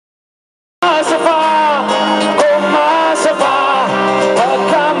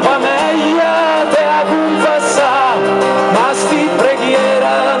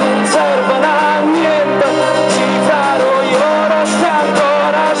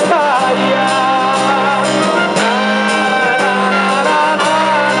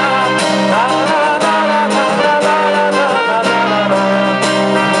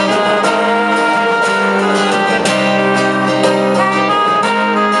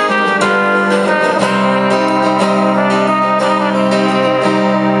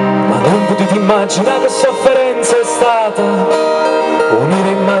immagina che sofferenza è stata unire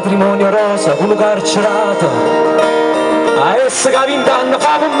in matrimonio rosa con una carcerata a essa che 20 anni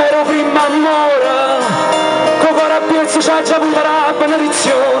fa con me ero prima amore con corabbia ci ha già avuto la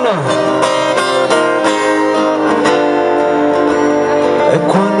benedizione e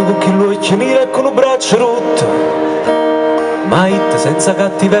quando con chi lui finire con un braccio rotto Maite senza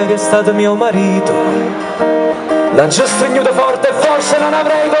cattiveria è stato mio marito l'ha già stregnuto forte e forse non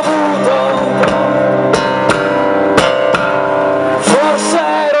avrei dovuto forse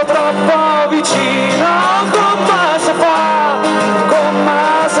ero troppo vicino come si fa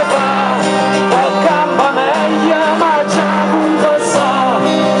e campa meglio ma già punto sa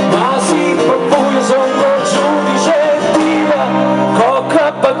ma sì per buio sono col giudice e Dio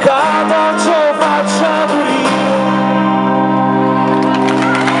cocca peccato ce lo faccia pure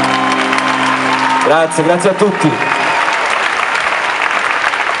grazie, grazie a tutti.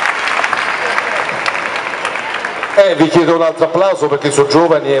 Vi chiedo un altro applauso perché sono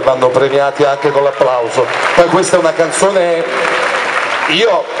giovani e vanno premiati anche con l'applauso. Poi questa è una canzone,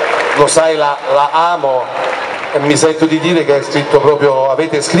 io lo sai, la amo e mi sento di dire che hai scritto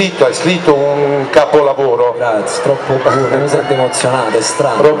un capolavoro. Grazie, troppo pure, mi sento emozionato, è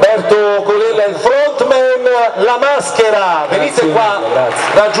strano. Roberto Colella, il frontman La Maschera, venite qua,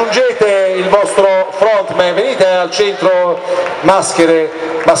 raggiungete il vostro frontman, venite al centro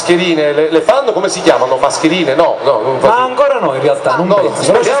mascherine, le fanno come si chiamano? Mascherine? No, ma ancora no in realtà, non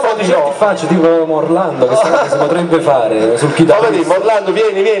penso, però ci stanno certi facce tipo Morlando che si potrebbe fare sul chitarrista. Morlando,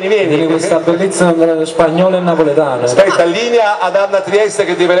 vieni. Questa bellezza spagnola e napoletana. Aspetta, linea ad Anna Trieste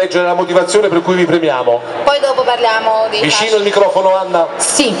che deve leggere la motivazione per cui vi premiamo. Poi dopo parliamo dei Vicino il microfono, Anna.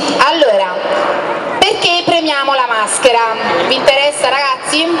 Sì, allora, perché premiamo La Maschera? Vi interessa,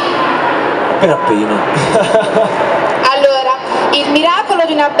 ragazzi? Appena. Allora, il miracolo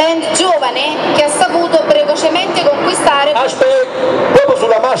di una band giovane che ha saputo precocemente conquistare... Aspetta, proprio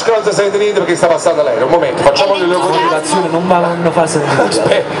sulla Maschera non si sente niente perché sta passando l'aereo, un momento, facciamo delle motivazioni, non mi hanno fatto sentire.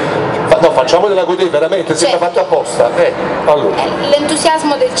 Aspetta, no, facciamo della godere, veramente, sembra fatto apposta. Allora.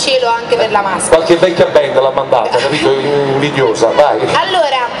 L'entusiasmo del cielo anche per La Maschera. Qualche vecchia band l'ha mandata, capito? Invidiosa, vai.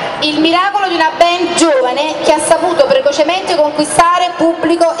 Allora, il miracolo di una band giovane che ha saputo precocemente conquistare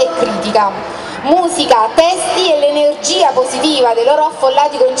pubblico e critica. Musica, testi e l'energia positiva dei loro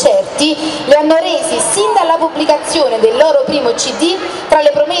affollati concerti li hanno resi sin dalla pubblicazione del loro primo CD tra le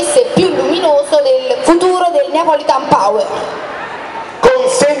promesse più luminose del futuro del Neapolitan Power.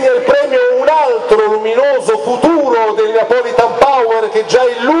 Consegna il premio un altro luminoso futuro del Neapolitan Power che già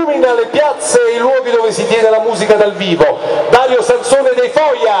illumina le piazze e i luoghi dove si tiene la musica dal vivo. Dario Sansone dei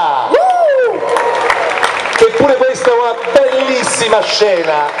Foia! Eppure questa è una bellissima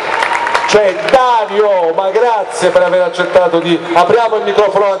scena. Cioè Dario, ma grazie per aver accettato di... Apriamo il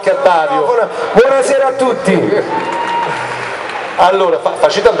microfono anche a Dario. Buonasera a tutti. Allora,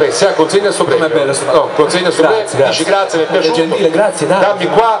 facete Andrea, consegna il suo premio. Consegna il suo premio, dici grazie, mi è piaciuto. Gentile, grazie, dai.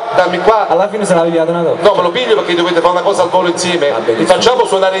 Dammi qua. Alla fine se l'avevi dato una dopo. No, me lo piglio perché dovete fare una cosa al volo insieme. Li facciamo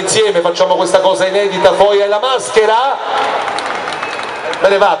suonare insieme, facciamo questa cosa inedita, Foia e La Maschera. Me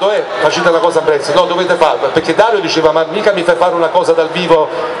ne vado, facete una cosa a prezzo, no, dovete farlo, perché Dario diceva ma mica mi fai fare una cosa dal vivo,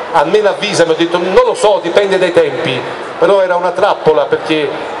 almeno avvisami, ho detto non lo so, dipende dai tempi, però era una trappola perché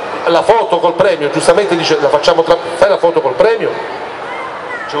la foto col premio, giustamente dice la facciamo, fai la foto col premio,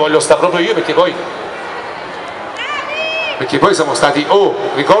 ci voglio stare proprio io perché poi siamo stati,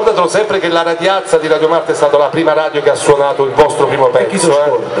 ricordatelo sempre che la Radiazza di Radio Marte è stata la prima radio che ha suonato il vostro primo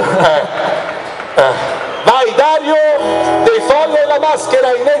pezzo, Vai Dario, dei Foia e La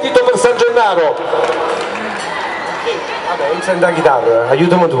Maschera, inedito per San Gennaro. Vabbè, io sento la chitarra,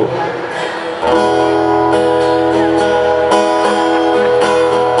 aiutami tu.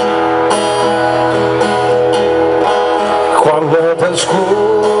 Quando ti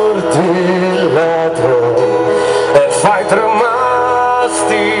scordi il lato e fai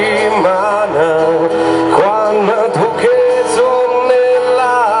tremasti mano, quando tu che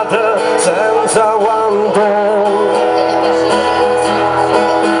sonnellata senza quando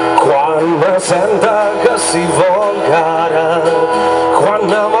senta che si volgare,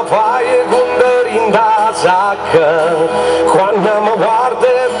 quando mi fai condere in da sacca, quando mi guarda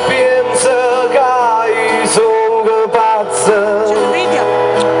e pensa che sono pazza,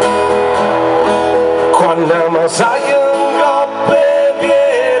 quando mi sai in coppa e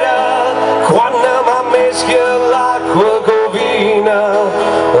piera, quando mi mischia l'acqua covina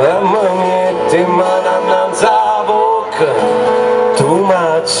e mi metti in mano innanzi alla bocca, tu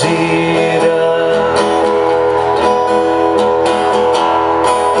mi gira.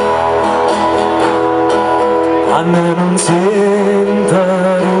 Anna non senta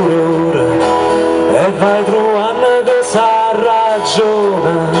l'ora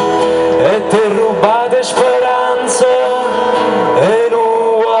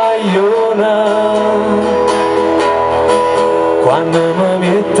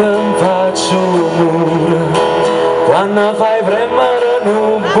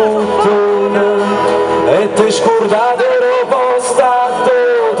scordate posta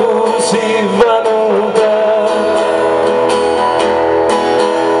dove tu sei venuta,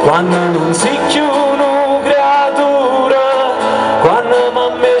 quando non sei più una creatura, quando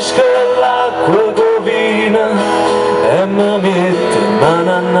mi mesca l'acqua covina e mi mette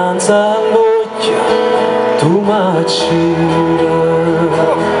mano innanzi all'occhio, tu Maschera.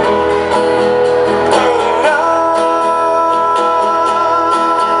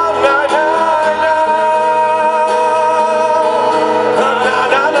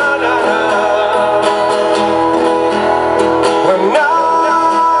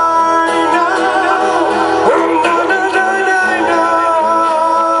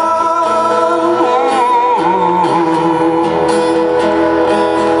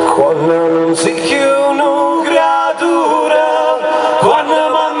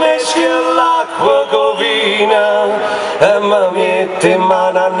 E mi mette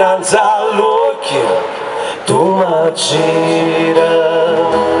mano innanzi all'occhio, tu Maschera,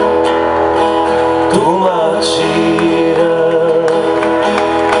 tu Maschera,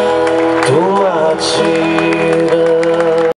 tu Maschera.